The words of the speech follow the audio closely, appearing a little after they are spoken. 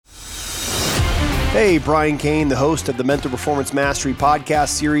Hey, Brian Kane, the host of the Mental Performance Mastery podcast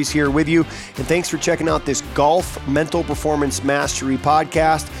series here with you. And thanks for checking out this Golf Mental Performance Mastery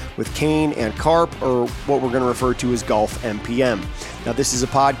podcast with Kane and Karp, or what we're going to refer to as Golf MPM. Now, this is a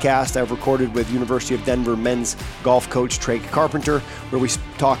podcast I've recorded with University of Denver men's golf coach Trake Carpenter, where we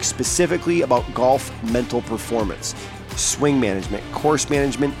talk specifically about golf mental performance, swing management, course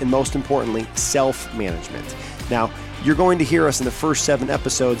management, and most importantly, self-management. Now, you're going to hear us in the first 7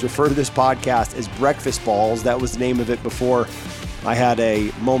 episodes refer to this podcast as Breakfast Balls. That was the name of it before I had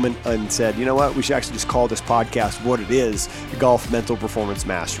a moment and said, you know what, we should actually just call this podcast what it is, Golf Mental Performance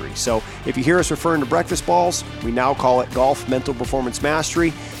Mastery. So if you hear us referring to Breakfast Balls, we now call it Golf Mental Performance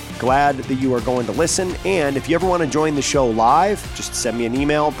Mastery. Glad that you are going to listen. And if you ever want to join the show live, just send me an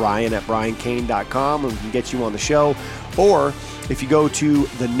email, brian@briankane.com, and we can get you on the show. Or if you go to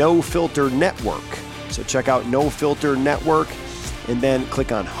the No Filter Network, so check out No Filter Network and then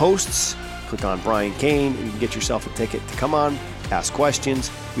click on hosts, click on Brian Kane, and you can get yourself a ticket to come on, ask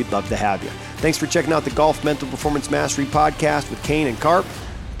questions. We'd love to have you. Thanks for checking out the Golf Mental Performance Mastery podcast with Kane and Karp.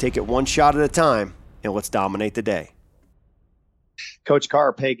 Take it one shot at a time, and let's dominate the day. Coach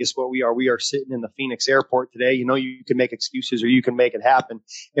Karp, hey, guess what we are? We are sitting in the Phoenix airport today. You know, you can make excuses or you can make it happen.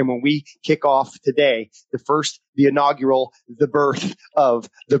 And when we kick off today, the inaugural, the birth of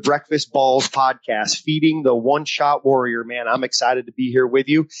the Breakfast Balls podcast, feeding the one-shot warrior, man, I'm excited to be here with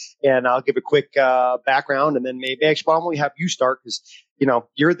you. And I'll give a quick background, and then maybe actually, why don't we have you start? Because, you know,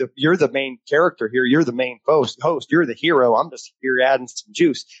 you're the main character here. You're the main host. You're the hero. I'm just here adding some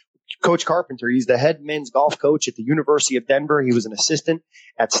juice. Coach Carpenter, he's the head men's golf coach at the University of Denver. He was an assistant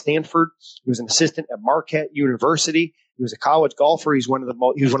at Stanford. He was an assistant at Marquette University. He was a college golfer. He was one of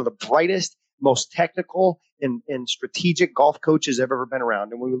the brightest, most technical and strategic golf coaches I've ever been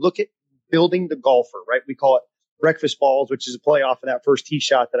around. And when we look at building the golfer, right, we call it Breakfast Balls, which is a play off of that first tee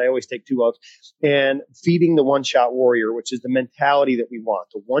shot that I always take 2 of, and feeding the one-shot warrior, which is the mentality that we want,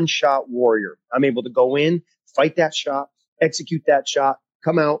 the one-shot warrior. I'm able to go in, fight that shot, execute that shot,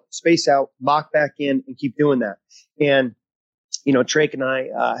 come out, space out, lock back in, and keep doing that. And, you know, Trake and I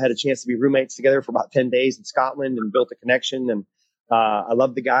had a chance to be roommates together for about 10 days in Scotland and built a connection. And I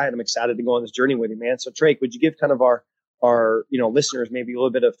love the guy, and I'm excited to go on this journey with him, man. So, Trake, would you give kind of our listeners maybe a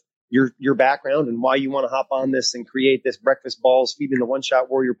little bit of your background and why you want to hop on this and create this Breakfast Balls Feeding the One-Shot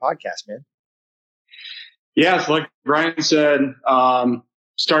Warrior podcast, man? Yeah, so like Brian said,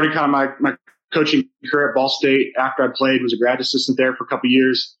 started kind of my coaching career at Ball State after I played, was a grad assistant there for a couple of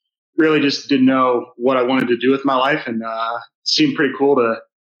years. Really just didn't know what I wanted to do with my life, and seemed pretty cool to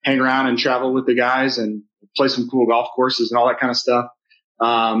hang around and travel with the guys and play some cool golf courses and all that kind of stuff.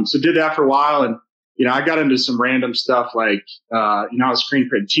 So did that for a while, and you know, I got into some random stuff like I was screen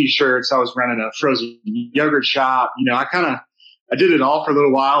printing T-shirts, I was running a frozen yogurt shop. You know, I did it all for a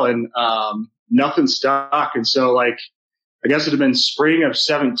little while, and nothing stuck. And so I guess it had been spring of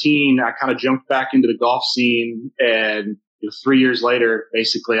 17. I kind of jumped back into the golf scene, and 3 years later,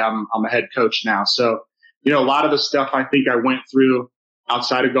 basically, I'm a head coach now. So, you know, a lot of the stuff I think I went through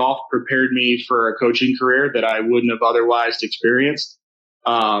outside of golf prepared me for a coaching career that I wouldn't have otherwise experienced.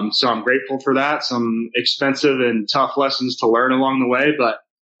 So I'm grateful for that. Some expensive and tough lessons to learn along the way, but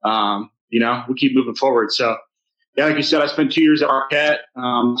we'll keep moving forward. So, yeah, like you said, I spent 2 years at Marquette.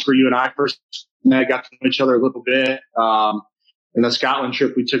 That's where you and I first met, got to know each other a little bit. And the Scotland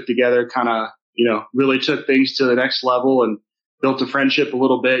trip we took together kind of, really took things to the next level and built a friendship a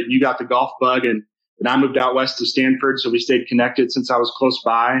little bit. You got the golf bug, and I moved out west to Stanford. So we stayed connected since I was close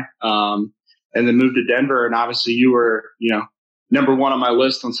by, and then moved to Denver. And obviously you were, number one on my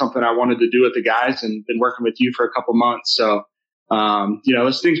list on something I wanted to do with the guys, and been working with you for a couple months. So,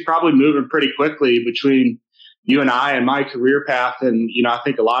 this thing's probably moving pretty quickly between you and I and my career path. And, I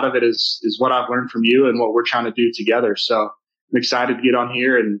think a lot of it is what I've learned from you and what we're trying to do together. So I'm excited to get on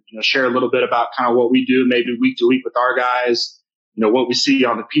here and, share a little bit about kind of what we do, maybe week to week with our guys, what we see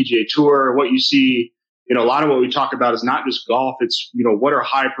on the PGA Tour, what you see. A lot of what we talk about is not just golf. It's, what are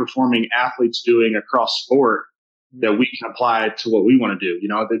high performing athletes doing across sport that we can apply to what we want to do.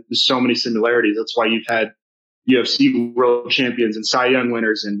 There's so many similarities. That's why you've had UFC world champions and Cy Young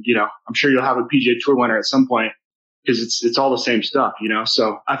winners. And, I'm sure you'll have a PGA Tour winner at some point, because it's all the same stuff,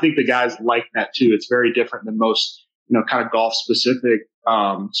 So I think the guys like that too. It's very different than most, kind of golf specific,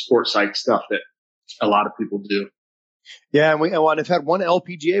 sports psych stuff that a lot of people do. Yeah. And I've had one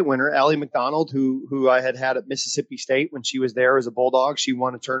LPGA winner, Allie McDonald, who I had at Mississippi State when she was there as a Bulldog. She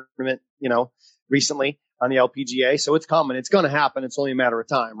won a tournament, recently on the LPGA. So it's coming. It's going to happen. It's only a matter of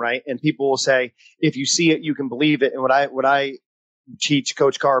time. Right. And people will say, if you see it, you can believe it. And what I teach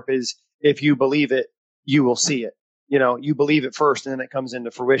Coach Karp is, if you believe it, you will see it. You believe it first, and then it comes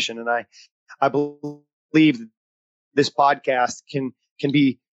into fruition. And I believe this podcast can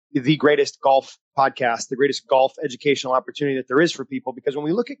be the greatest golf podcast, the greatest golf educational opportunity that there is for people. Because when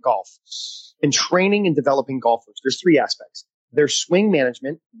we look at golf and training and developing golfers, there's three aspects. There's swing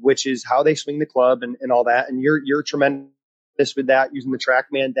management, which is how they swing the club and all that. And you're tremendous with that, using the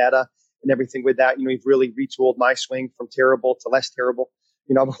TrackMan data and everything with that. You've really retooled my swing from terrible to less terrible,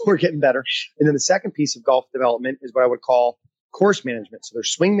 but we're getting better. And then the second piece of golf development is what I would call course management. So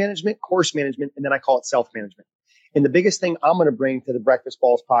there's swing management, course management, and then I call it self-management. And the biggest thing I'm going to bring to the Breakfast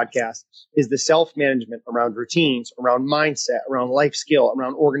Balls podcast is the self-management around routines, around mindset, around life skill,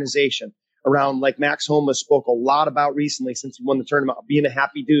 around organization, around, like Max Homa spoke a lot about recently since he won the tournament, being a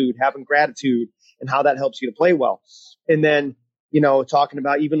happy dude, having gratitude, and how that helps you to play well. And then, talking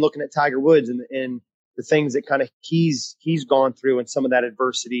about even looking at Tiger Woods and the things that kind of he's gone through and some of that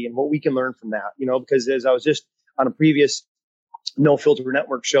adversity and what we can learn from that, because as I was just on a previous No Filter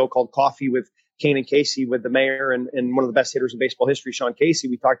Network show called Coffee with Kane and Casey with the mayor and one of the best hitters in baseball history, Sean Casey,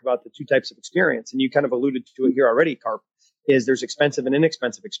 we talked about the two types of experience. And you kind of alluded to it here already, Carp, is there's expensive and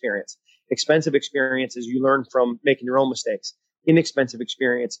inexpensive experience. Expensive experience is you learn from making your own mistakes. Inexpensive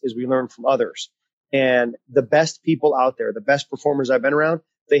experience is we learn from others. And the best people out there, the best performers I've been around,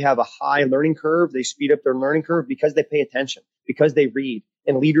 they have a high learning curve. They speed up their learning curve because they pay attention, because they read.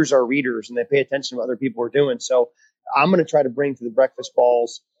 And leaders are readers and they pay attention to what other people are doing. So I'm going to try to bring to the Breakfast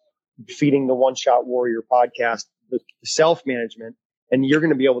Balls, Feeding the One Shot Warrior podcast, the self-management, and you're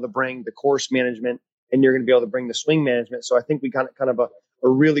going to be able to bring the course management and you're going to be able to bring the swing management. So I think we got kind of a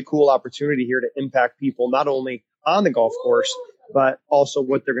really cool opportunity here to impact people, not only on the golf course, but also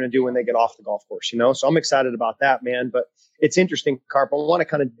what they're going to do when they get off the golf course, So I'm excited about that, man. But it's interesting, Carp. I want to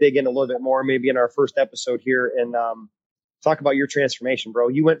kind of dig in a little bit more, maybe in our first episode here, and talk about your transformation, bro.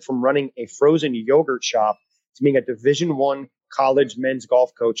 You went from running a frozen yogurt shop to being a Division I college men's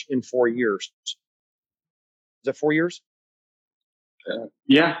golf coach in 4 years. Is it 4 years?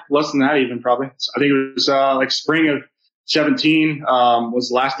 Yeah, less than that even probably. I think it was like spring of 17 was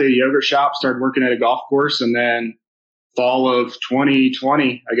the last day of the yogurt shop. Started working at a golf course, and then fall of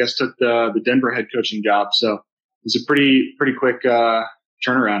 2020, I guess, took the Denver head coaching job. So it's a pretty quick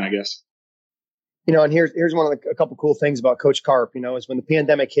turnaround, I guess. And here's one of a couple cool things about Coach Carp. Is when the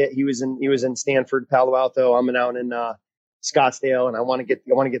pandemic hit, he was in Stanford, Palo Alto. I'm out in Scottsdale, and I want to get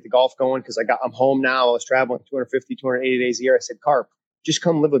the golf going because I'm home now. I was traveling 250, 280 days a year. I said, Carp, just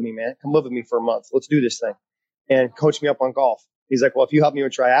come live with me, man. Come live with me for a month. Let's do this thing, and coach me up on golf. He's like, well, if you help me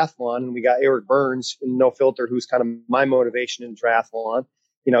with triathlon, and we got Eric Burns in No Filter, who's kind of my motivation in triathlon.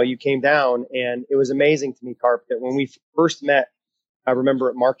 You came down, and it was amazing to me, Carp, that when we first met, I remember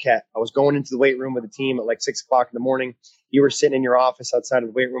at Marquette, I was going into the weight room with the team at like 6 o'clock in the morning. You were sitting in your office outside of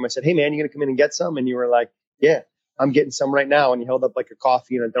the weight room. I said, hey, man, you going to come in and get some? And you were like, yeah, I'm getting some right now. And you held up like a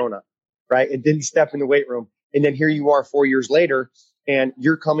coffee and a donut, right? And didn't step in the weight room. And then here you are 4 years later, and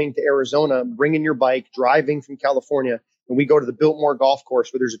you're coming to Arizona, bringing your bike, driving from California. And we go to the Biltmore Golf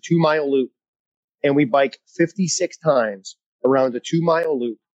Course where there's a 2-mile loop, and we bike 56 times around a 2-mile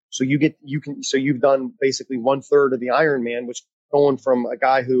loop. So you've done basically 1/3 of the Ironman, which going from a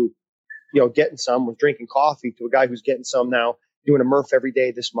guy who, getting some, was drinking coffee, to a guy who's getting some now, doing a Murph every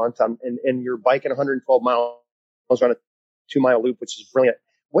day this month. And you're biking 112 miles on a 2-mile loop, which is brilliant.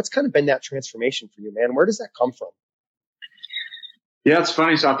 What's kind of been that transformation for you, man? Where does that come from? Yeah, it's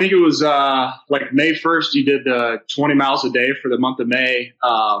funny. So I think it was like May 1st, you did 20 miles a day for the month of May.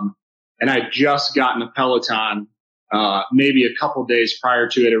 And I had just gotten a Peloton maybe a couple days prior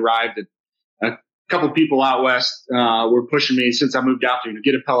to it arrived. A couple people out west were pushing me since I moved out there to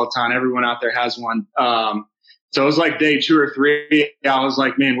get a Peloton. Everyone out there has one. So it was like day 2 or 3. I was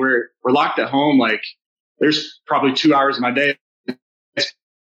like, man, we're locked at home. Like there's probably 2 hours of my day. It's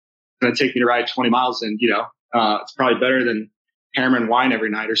going to take me to ride 20 miles. And, it's probably better than hammering wine every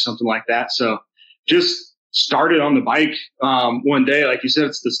night or something like that. So just started on the bike one day. Like you said,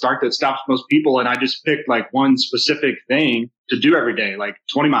 it's the start that stops most people. And I just picked like one specific thing to do every day, like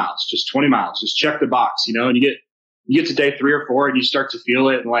 20 miles, just 20 miles, just check the box, and you get to day 3 or 4 and you start to feel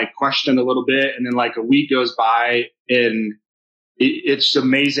it and like question a little bit. And then like a week goes by and it's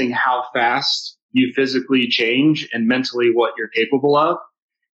amazing how fast you physically change and mentally what you're capable of.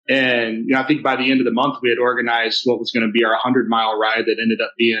 And, I think by the end of the month, we had organized what was going to be our 100-mile ride that ended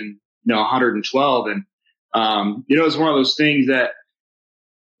up being, 112. And, it was one of those things that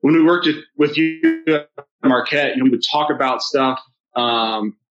when we worked with you at Marquette, we would talk about stuff.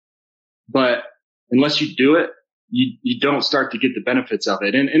 But unless you do it, you don't start to get the benefits of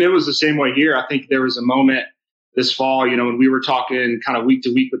it. And it was the same way here. I think there was a moment this fall, when we were talking kind of week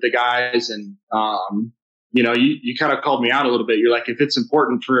to week with the guys and, you kind of called me out a little bit. You're like, if it's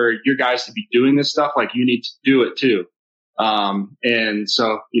important for your guys to be doing this stuff, like you need to do it too. And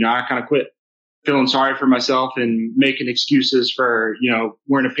so, I kind of quit feeling sorry for myself and making excuses for,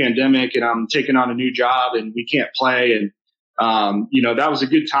 we're in a pandemic and I'm taking on a new job and we can't play. And, that was a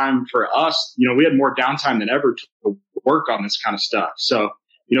good time for us. We had more downtime than ever to work on this kind of stuff. So,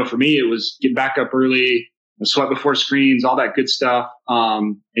 for me, it was getting back up early, sweat before screens, all that good stuff.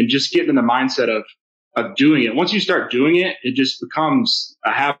 And just getting in the mindset of doing it. Once you start doing it, it just becomes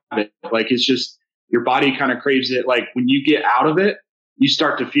a habit. Like it's just, your body kind of craves it. Like when you get out of it, you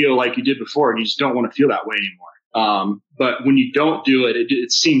start to feel like you did before and you just don't want to feel that way anymore. But when you don't do it,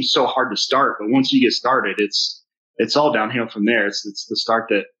 it seems so hard to start. But once you get started, it's all downhill from there. It's the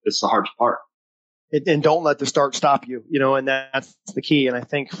start it's the hardest part. And don't let the start stop you, and that's the key. And I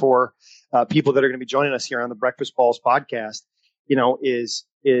think for people that are going to be joining us here on the Breakfast Balls podcast, is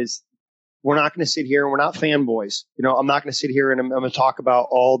we're not going to sit here and we're not fanboys. I'm not going to sit here and I'm going to talk about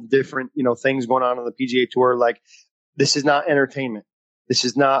all the different, things going on the PGA Tour. Like, this is not entertainment. This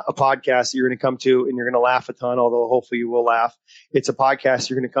is not a podcast that you're going to come to and you're going to laugh a ton, although hopefully you will laugh. It's a podcast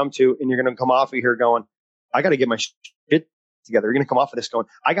you're going to come to and you're going to come off of here going, I got to get my shit together. You're going to come off of this going,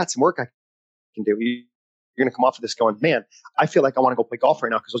 I got some work I can do. You're going to come off of this going, man, I feel like I want to go play golf right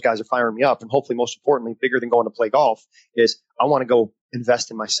now because those guys are firing me up. And hopefully, most importantly, bigger than going to play golf is I want to go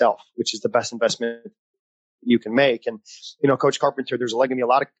invest in myself, which is the best investment you can make. And, Coach Carpenter, there's going to be a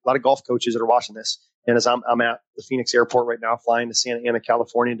lot of golf coaches that are watching this. And as I'm at the Phoenix airport right now, flying to Santa Ana,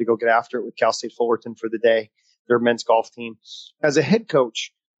 California to go get after it with Cal State Fullerton for the day, their men's golf team. As a head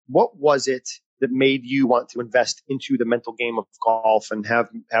coach, what was it that made you want to invest into the mental game of golf and have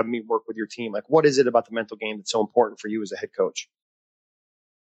me work with your team? Like, what is it about the mental game that's so important for you as a head coach?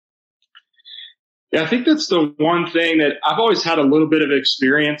 Yeah, I think that's the one thing that I've always had a little bit of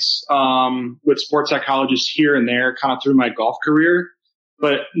experience with sports psychologists here and there kind of through my golf career,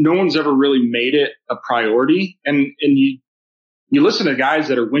 but no one's ever really made it a priority. And you listen to guys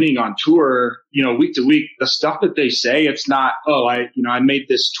that are winning on tour, week to week, the stuff that they say, it's not, I made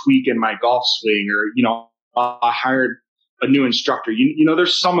this tweak in my golf swing or, I hired a new instructor.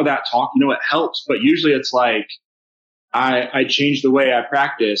 There's some of that talk, it helps, but usually it's like, I changed the way I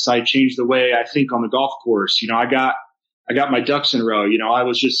practice. I changed the way I think on the golf course. I got my ducks in a row. I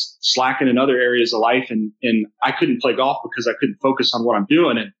was just slacking in other areas of life and I couldn't play golf because I couldn't focus on what I'm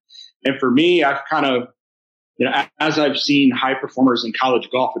doing. And for me, I've kind of, as I've seen high performers in college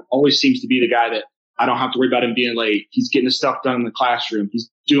golf, it always seems to be the guy that I don't have to worry about him being late. He's getting his stuff done in the classroom. He's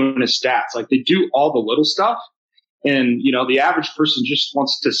doing his stats. Like, they do all the little stuff. And, the average person just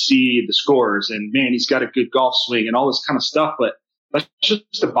wants to see the scores and, man, he's got a good golf swing and all this kind of stuff. But that's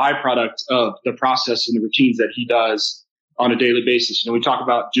just a byproduct of the process and the routines that he does on a daily basis. We talk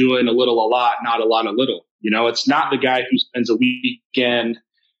about doing a little, a lot, not a lot, a little. It's not the guy who spends a weekend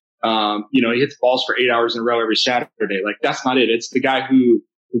he hits balls for 8 hours in a row every Saturday. Like, that's not it. It's the guy who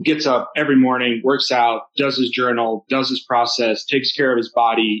gets up every morning, works out, does his journal, does his process, takes care of his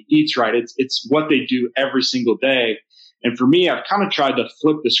body, eats right. It's what they do every single day. And for me, I've kind of tried to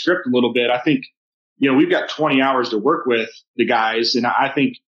flip the script a little bit. I think, we've got 20 hours to work with the guys. And I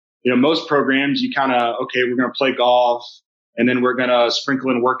think, most programs, you kind of, okay, we're going to play golf and then we're going to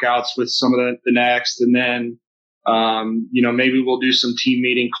sprinkle in workouts with some of the next. And then, maybe we'll do some team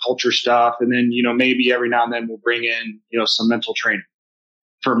meeting culture stuff. And then, maybe every now and then we'll bring in, some mental training.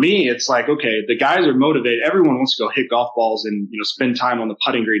 For me, it's like, okay, the guys are motivated. Everyone wants to go hit golf balls and, spend time on the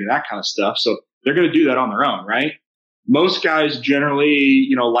putting green and that kind of stuff. So they're going to do that on their own, right? Most guys generally,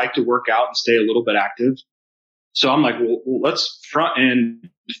 like to work out and stay a little bit active. So I'm like, well, let's front end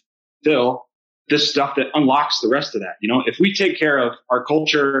fill this stuff that unlocks the rest of that. If we take care of our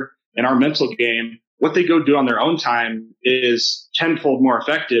culture and our mental game, what they go do on their own time is tenfold more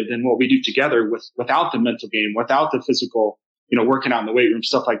effective than what we do together without the mental game, without the physical, working out in the weight room,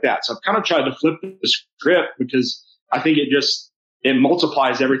 stuff like that. So I've kind of tried to flip the script because I think it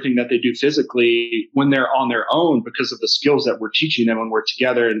multiplies everything that they do physically when they're on their own because of the skills that we're teaching them when we're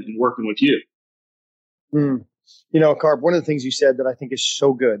together and working with you. Carp, one of the things you said that I think is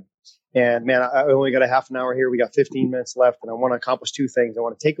so good. And man, I only got a half an hour here. We got 15 minutes left and I want to accomplish two things. I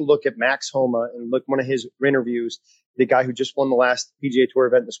want to take a look at Max Homa and look one of his interviews, the guy who just won the last PGA Tour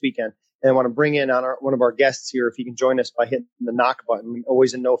event this weekend. And I want to bring in on one of our guests here, if he can join us by hitting the knock button.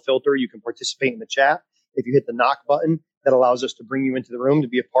 Always in no filter. You can participate in the chat. If you hit the knock button, that allows us to bring you into the room to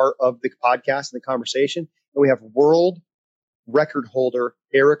be a part of the podcast and the conversation. And we have world record holder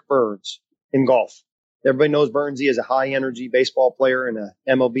Eric Burns in golf. Everybody knows Burnsy as a high energy baseball player and a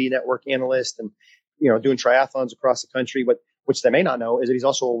MLB network analyst and, doing triathlons across the country. But which they may not know is that he's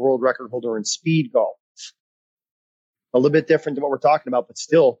also a world record holder in speed golf. A little bit different than what we're talking about, but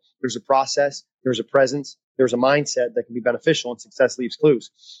still there's a process, there's a presence, there's a mindset that can be beneficial, and success leaves clues.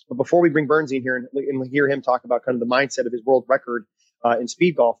 But before we bring Burns in here and hear him talk about kind of the mindset of his world record in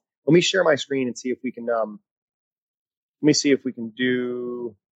speed golf, let me share my screen and see if we can,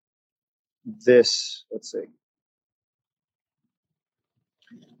 do this. Let's see.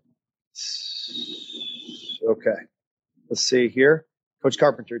 Okay. Let's see here. Coach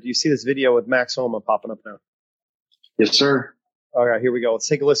Carpenter, do you see this video with Max Homa popping up now? Yes, sir. All right, here we go. Let's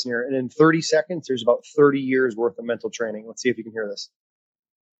take a listen here. And in 30 seconds, there's about 30 years worth of mental training. Let's see if you can hear this.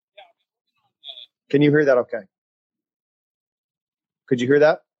 Can you hear that okay? Could you hear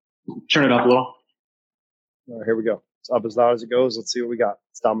that? Turn it up a little. All right, here we go. It's up as loud as it goes. Let's see what we got.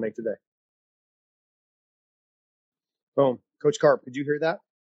 Let's dominate today. Boom. Coach Carp, could you hear that?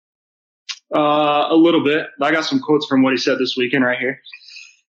 A little bit. I got some quotes from what he said this weekend right here.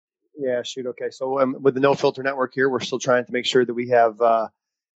 Yeah, shoot. Okay. So with the No Filter Network here, we're still trying to make sure that we have,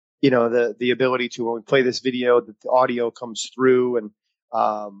 the ability to, when we play this video, that the audio comes through. And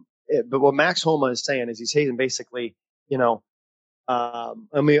but what Max Homa is saying is he's saying basically, let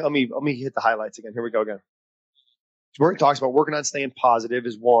me hit the highlights again. Here we go again. He talks about working on staying positive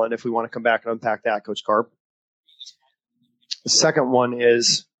is one. If we want to come back and unpack that, Coach Carp. The second one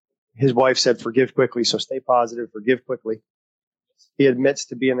is his wife said, "Forgive quickly." So stay positive, forgive quickly. He admits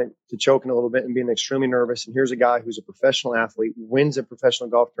to choking a little bit and being extremely nervous. And here's a guy who's a professional athlete, wins a professional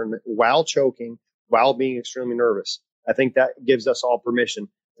golf tournament while choking, while being extremely nervous. I think that gives us all permission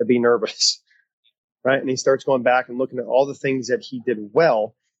to be nervous, right? And he starts going back and looking at all the things that he did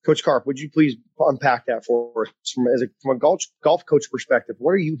well. Coach Carp, would you please unpack that for us from a golf coach perspective?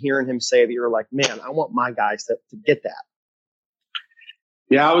 What are you hearing him say that you're like, man, I want my guys to get that?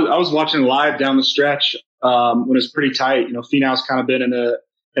 Yeah, I was watching live down the stretch when it was pretty tight. Finau's kind of been in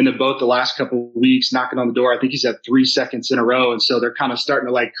the boat the last couple of weeks, knocking on the door. I think he's had 3 seconds in a row, and so they're kind of starting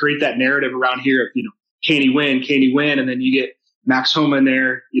to like create that narrative around here of can he win? Can he win? And then you get Max Homa in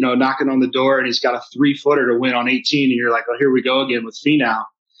there, knocking on the door, and he's got a 3-footer to win on 18, and you're like, oh, here we go again with Finau.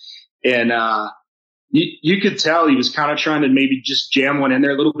 And you could tell he was kind of trying to maybe just jam one in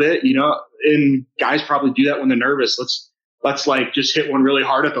there a little bit, and guys probably do that when they're nervous. Let's like just hit one really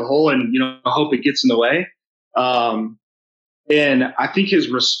hard at the hole and, hope it gets in the way. And I think his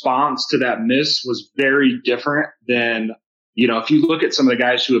response to that miss was very different than, if you look at some of the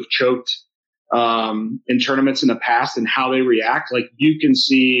guys who have choked in tournaments in the past and how they react, like you can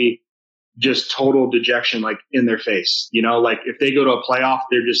see just total dejection, like in their face, like if they go to a playoff,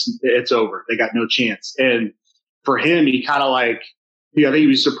 it's over. They got no chance. And for him, he kind of like, I think he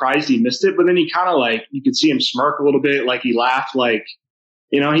was surprised he missed it, but then he kind of like, you could see him smirk a little bit, like he laughed, like,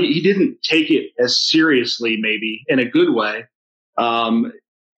 he didn't take it as seriously, maybe in a good way. And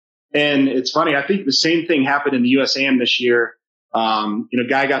it's funny. I think the same thing happened in the USAM this year.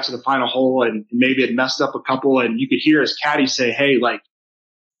 Guy got to the final hole and maybe had messed up a couple, and you could hear his caddy say, hey, like,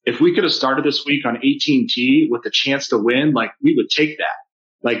 if we could have started this week on 18T with a chance to win, like we would take that.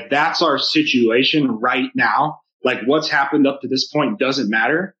 Like that's our situation right now. Like what's happened up to this point doesn't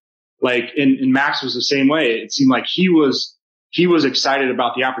matter. Like, and Max was the same way. It seemed like he was excited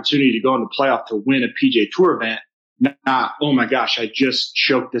about the opportunity to go into playoff to win a PGA Tour event. Not, oh my gosh, I just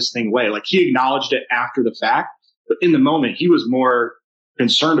choked this thing away. Like he acknowledged it after the fact, but in the moment he was more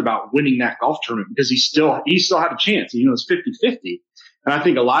concerned about winning that golf tournament because he still had a chance. It's 50-50. And I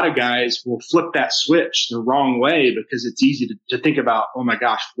think a lot of guys will flip that switch the wrong way because it's easy to think about, oh my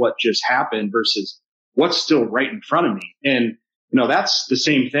gosh, what just happened versus what's still right in front of me. And, that's the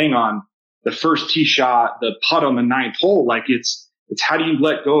same thing on the first tee shot, the putt on the 9th hole. Like it's how do you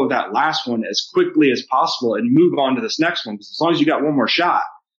let go of that last one as quickly as possible and move on to this next one? Because as long as you got one more shot,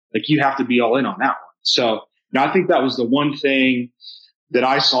 like you have to be all in on that one. So I think that was the one thing that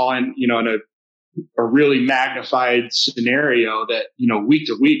I saw in a really magnified scenario that, week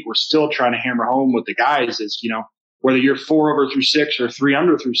to week, we're still trying to hammer home with the guys is, whether you're 4 over through 6 or 3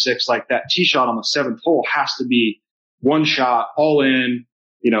 under through 6, like that tee shot on the 7th hole has to be one shot all in,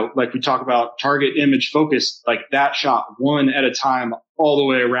 like we talk about target image focus, like that shot one at a time all the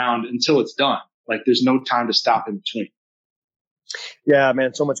way around until it's done. Like there's no time to stop in between. Yeah,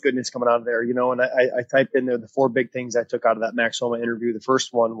 man, so much goodness coming out of there, and I typed in there the 4 big things I took out of that Max Homa interview. The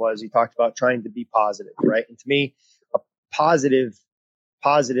first one was he talked about trying to be positive, right? And to me, a positive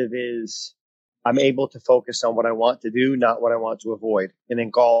is I'm able to focus on what I want to do, not what I want to avoid. And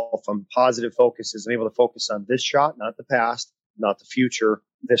in golf, positive focus is I'm able to focus on this shot, not the past, not the future,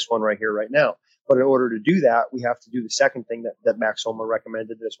 this one right here, right now. But in order to do that, we have to do the second thing that Max Homa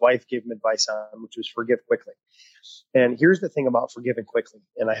recommended, that his wife gave him advice on, which was forgive quickly. And here's the thing about forgiving quickly.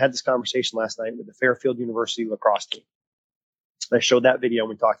 And I had this conversation last night with the Fairfield University lacrosse team. I showed that video and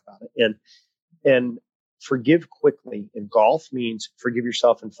we talked about it. And forgive quickly in golf means forgive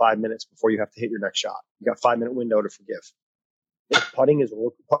yourself in 5 minutes before you have to hit your next shot. You got 5-minute window to forgive.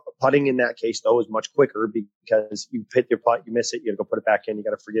 Putting in that case though is much quicker because you hit your putt, you miss it, you got to go put it back in, you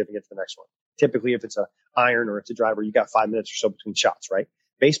got to forgive and get to the next one. Typically, if it's a iron or it's a driver, you got 5 minutes or so between shots, right?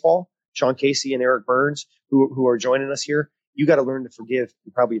 Baseball, Sean Casey and Eric Burns, who are joining us here, you got to learn to forgive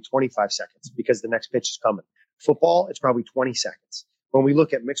in probably 25 seconds because the next pitch is coming. Football, it's probably 20 seconds. When we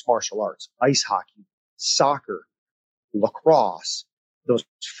look at mixed martial arts, ice hockey, soccer, lacrosse, those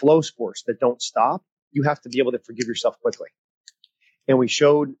flow sports that don't stop, you have to be able to forgive yourself quickly. And we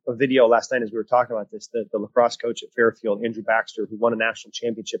showed a video last night as we were talking about this, the lacrosse coach at Fairfield, Andrew Baxter, who won a national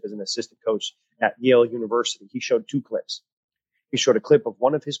championship as an assistant coach at Yale University. He showed 2 clips. He showed a clip of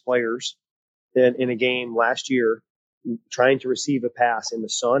one of his players in a game last year trying to receive a pass in the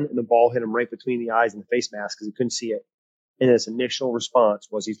sun, and the ball hit him right between the eyes and the face mask because he couldn't see it. And his initial response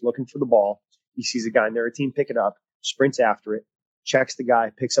was he's looking for the ball. He sees a guy in their team pick it up, sprints after it, checks the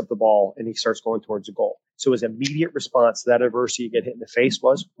guy, picks up the ball, and he starts going towards the goal. So his immediate response to that adversity, get hit in the face,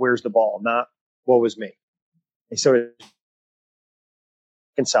 was, where's the ball? Not, woe was me. And so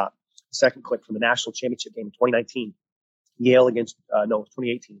second clip from the national championship game in 2019, Yale against,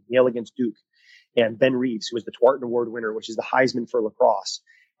 2018, Yale against Duke. And Ben Reeves, who was the Twarton Award winner, which is the Heisman for lacrosse.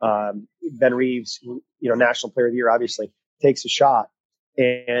 Ben Reeves, National Player of the Year, obviously, takes a shot.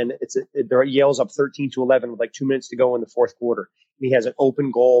 And Yale's up 13-11 with like 2 minutes to go in the fourth quarter. And he has an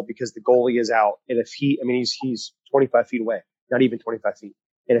open goal because the goalie is out. And if he's 25 feet away, not even 25 feet.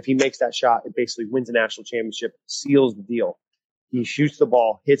 And if he makes that shot, it basically wins the national championship, seals the deal. He shoots the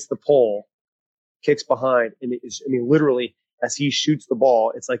ball, hits the pole, kicks behind. And literally, as he shoots the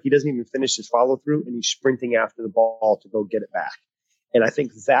ball, it's like he doesn't even finish his follow through and he's sprinting after the ball to go get it back. And I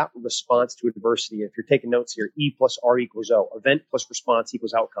think that response to adversity, if you're taking notes here, E plus R equals O, event plus response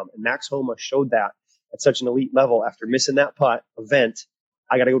equals outcome. And Max Homa showed that at such an elite level after missing that putt. Event,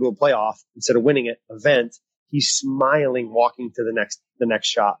 I got to go to a playoff instead of winning it. Event, he's smiling, walking to the next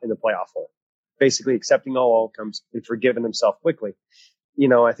shot in the playoff hole, basically accepting all outcomes and forgiving himself quickly.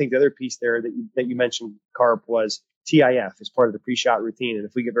 I think the other piece there that you mentioned, Carp, was TIF as part of the pre-shot routine. And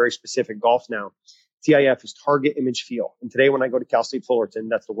if we get very specific golf now, TIF is target, image, feel. And today when I go to Cal State Fullerton,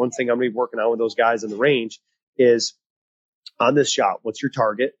 that's the one thing I'm going to be working on with those guys in the range is on this shot, what's your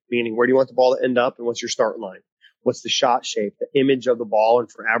target? Meaning, where do you want the ball to end up? And what's your start line? What's the shot shape, the image of the ball?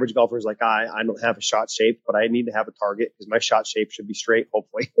 And for average golfers like I don't have a shot shape, but I need to have a target because my shot shape should be straight,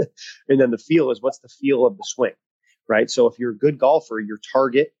 hopefully. And then the feel is, what's the feel of the swing, right? So if you're a good golfer, your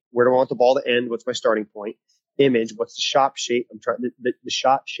target, where do I want the ball to end? What's my starting point? Image, what's the shot shape the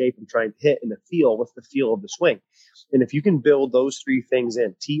shot shape I'm trying to hit, and the feel, what's the feel of the swing? And if you can build those 3 things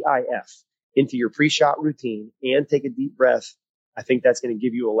in, TIF, into your pre-shot routine and take a deep breath, I think that's going to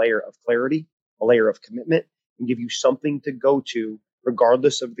give you a layer of clarity, a layer of commitment, and give you something to go to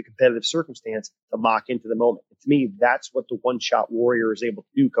regardless of the competitive circumstance to lock into the moment. And to me, that's what the one-shot warrior is able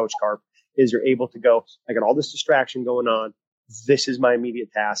to do, Coach Carp, is you're able to go, I got all this distraction going on. This is my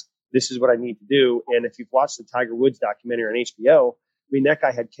immediate task. This is what I need to do. And if you've watched the Tiger Woods documentary on HBO, that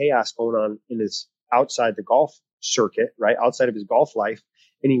guy had chaos going on in his outside the golf circuit, right? Outside of his golf life.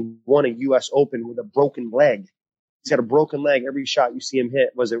 And he won a U.S. Open with a broken leg. He's got a broken leg. Every shot you see him hit,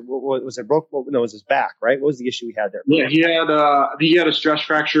 was it broken? No, it was his back, right? What was the issue he had there? Yeah, he had a stress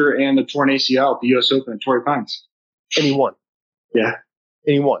fracture and a torn ACL at the U.S. Open at Torrey Pines. And he won. Yeah.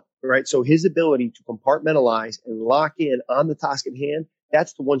 And he won, right? So his ability to compartmentalize and lock in on the task at hand,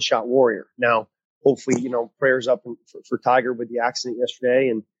 that's the one-shot warrior. Now, hopefully, prayers up for Tiger with the accident yesterday.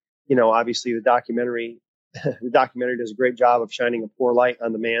 And, obviously the documentary does a great job of shining a poor light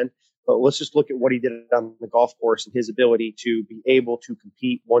on the man. But let's just look at what he did on the golf course and his ability to be able to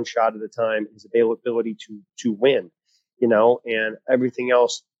compete one shot at a time, his ability to win, and everything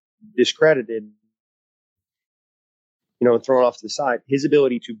else discredited, and thrown off to the side. His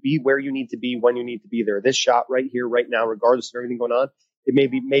ability to be where you need to be when you need to be there. This shot right here, right now, regardless of everything going on, it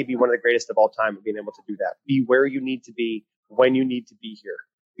may be one of the greatest of all time of being able to do that. Be where you need to be when you need to be here.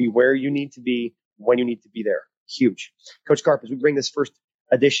 Be where you need to be when you need to be there. Huge. Coach Carp, as we bring this first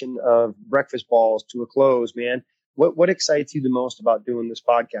edition of Breakfast Balls to a close, man, what excites you the most about doing this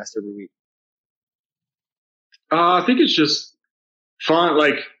podcast every week? I think it's just fun.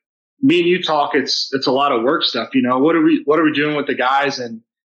 Like me and you talk, it's a lot of work stuff. What are we doing with the guys? And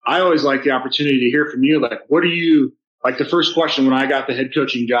I always like the opportunity to hear from you. Like, what are you, like the first question when I got the head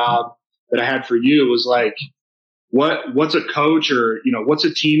coaching job that I had for you was like, what's a coach or, what's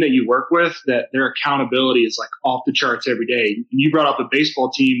a team that you work with that their accountability is like off the charts every day? And you brought up a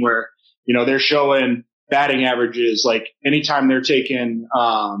baseball team where, they're showing batting averages, like anytime they're taking,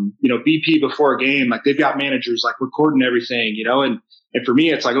 BP before a game, like they've got managers like recording everything, and for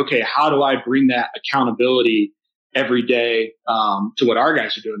me, it's like, okay, how do I bring that accountability every day, to what our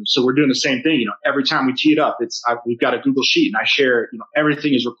guys are doing? So we're doing the same thing, every time we tee it up, we've got a Google sheet and I share,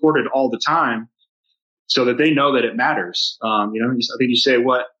 everything is recorded all the time so that they know that it matters. I think you say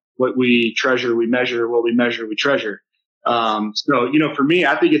what we treasure, we measure; what we measure, we treasure. So, for me,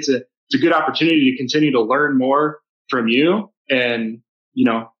 I think it's a good opportunity to continue to learn more from you and,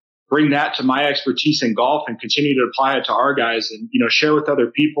 bring that to my expertise in golf and continue to apply it to our guys and, share with other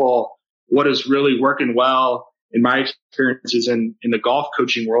people what is really working well in my experiences in the golf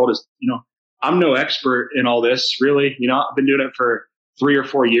coaching world. Is, I'm no expert in all this really, I've been doing it for 3 or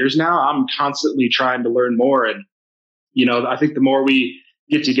 4 years now. I'm constantly trying to learn more. And, I think the more we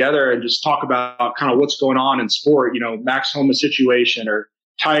get together and just talk about kind of what's going on in sport, Max Homa situation or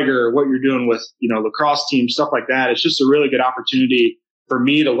Tiger, what you're doing with, lacrosse team, stuff like that. It's just a really good opportunity for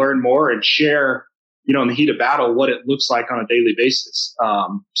me to learn more and share, in the heat of battle, what it looks like on a daily basis.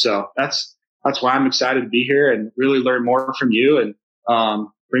 So that's why I'm excited to be here and really learn more from you and,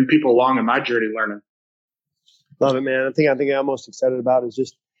 bring people along in my journey learning. Love it, man. I think I'm most excited about is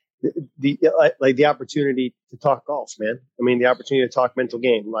just the opportunity to talk golf, man. I mean, the opportunity to talk mental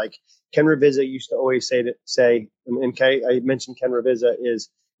game. Like Ken Ravizza used to always say, and I mentioned Ken Ravizza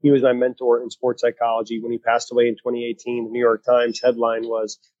he was my mentor in sports psychology. When he passed away in 2018, the New York Times headline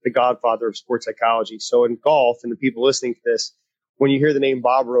was the godfather of sports psychology. So in golf, and the people listening to this, when you hear the name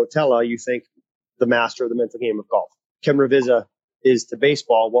Bob Rotella, you think the master of the mental game of golf. Ken Ravizza is to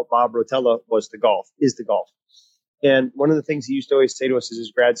baseball what Bob Rotella was to golf, is to golf. And one of the things he used to always say to us as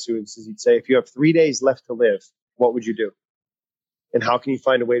his grad students is he'd say, if you have 3 days left to live, what would you do? And how can you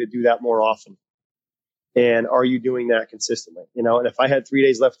find a way to do that more often? And are you doing that consistently? And if I had 3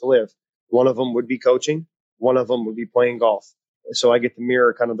 days left to live, one of them would be coaching, one of them would be playing golf. So I get to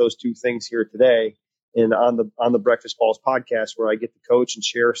mirror kind of those two things here today and on the Breakfast Balls podcast, where I get to coach and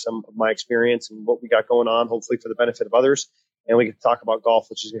share some of my experience and what we got going on, hopefully for the benefit of others. And we get to talk about golf,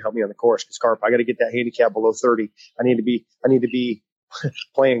 which is going to help me on the course. Because Carp, I got to get that handicap below 30. I need to be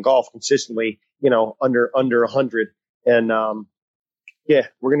playing golf consistently, under 100. And we're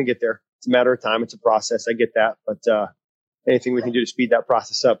going to get there. It's a matter of time. It's a process. I get that, but anything we can do to speed that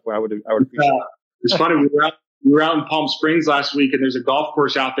process up, I would appreciate it. It's funny. We were out in Palm Springs last week, and there's a golf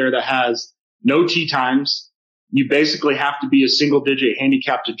course out there that has no tee times. You basically have to be a single digit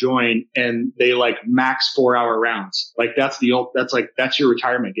handicap to join, and they like max 4-hour rounds. Like that's your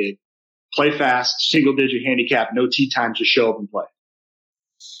retirement gig. Play fast, single digit handicap, no tee times, just show up and play.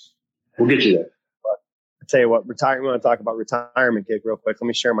 We'll get you there. I tell you what, we want to talk about retirement gig real quick. Let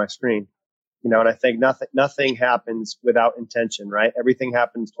me share my screen. And I think nothing happens without intention, right? Everything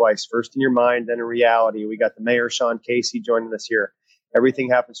happens twice. First in your mind, then in reality. We got the mayor, Sean Casey, joining us here. Everything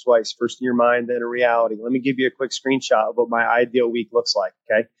happens twice. First in your mind, then in reality. Let me give you a quick screenshot of what my ideal week looks like,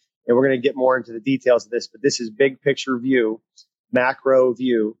 okay? And we're going to get more into the details of this, but this is big picture view, macro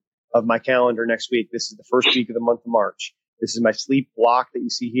view of my calendar next week. This is the first week of the month of March. This is my sleep block that you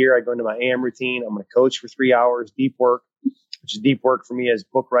see here. I go into my AM routine. I'm going to coach for 3 hours, deep work, which is deep work for me as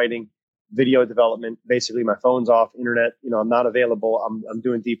book writing, video development. Basically, my phone's off, internet. I'm not available. I'm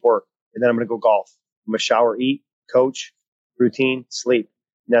doing deep work. And then I'm going to go golf. I'm going to shower, eat, coach, routine, sleep.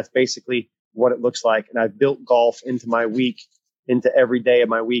 And that's basically what it looks like. And I've built golf into my week, into every day of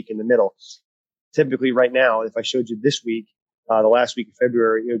my week in the middle. Typically right now, if I showed you this week, the last week of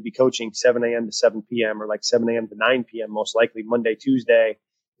February, it would be coaching 7 a.m. to 7 p.m. or like 7 a.m. to 9 p.m. most likely Monday, Tuesday.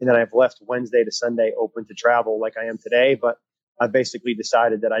 And then I've left Wednesday to Sunday open to travel like I am today. But I've basically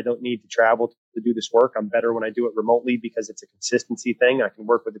decided that I don't need to travel to do this work. I'm better when I do it remotely because it's a consistency thing. I can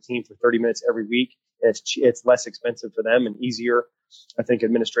work with a team for 30 minutes every week. And it's less expensive for them and easier, I think,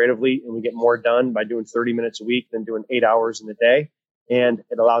 administratively. And we get more done by doing 30 minutes a week than doing 8 hours in a day. And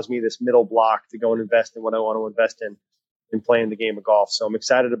it allows me this middle block to go and invest in what I want to invest in playing the game of golf. So I'm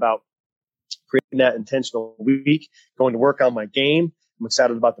excited about creating that intentional week, going to work on my game. I'm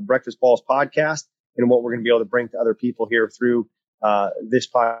excited about the Breakfast Balls podcast and what we're going to be able to bring to other people here through this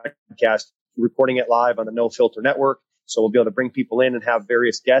podcast, recording it live on the No Filter Network. So we'll be able to bring people in and have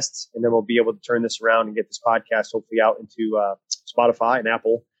various guests, and then we'll be able to turn this around and get this podcast hopefully out into Spotify and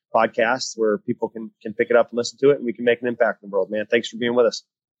Apple Podcasts where people can pick it up and listen to it, and we can make an impact in the world, man. Thanks for being with us.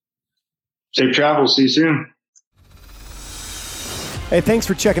 Safe travels. See you soon. Hey, thanks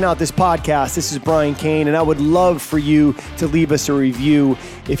for checking out this podcast. This is Brian Kane, and I would love for you to leave us a review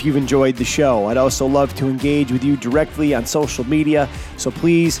if you've enjoyed the show. I'd also love to engage with you directly on social media, so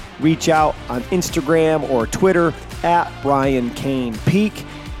please reach out on Instagram or Twitter at Brian Kane Peak.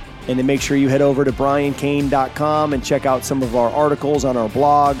 And then make sure you head over to briankane.com and check out some of our articles on our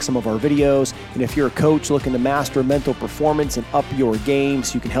blog, some of our videos. And if you're a coach looking to master mental performance and up your game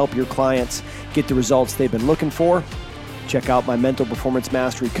so you can help your clients get the results they've been looking for, check out my Mental Performance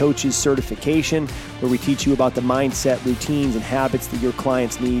Mastery Coaches certification, where we teach you about the mindset, routines, and habits that your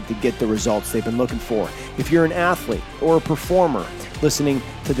clients need to get the results they've been looking for. If you're an athlete or a performer listening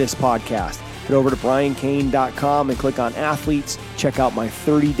to this podcast, head over to briankane.com and click on athletes. Check out my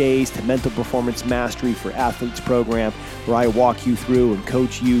 30 Days to Mental Performance Mastery for Athletes program, where I walk you through and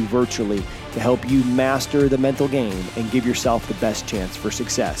coach you virtually to help you master the mental game and give yourself the best chance for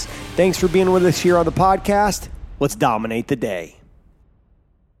success. Thanks for being with us here on the podcast. Let's dominate the day.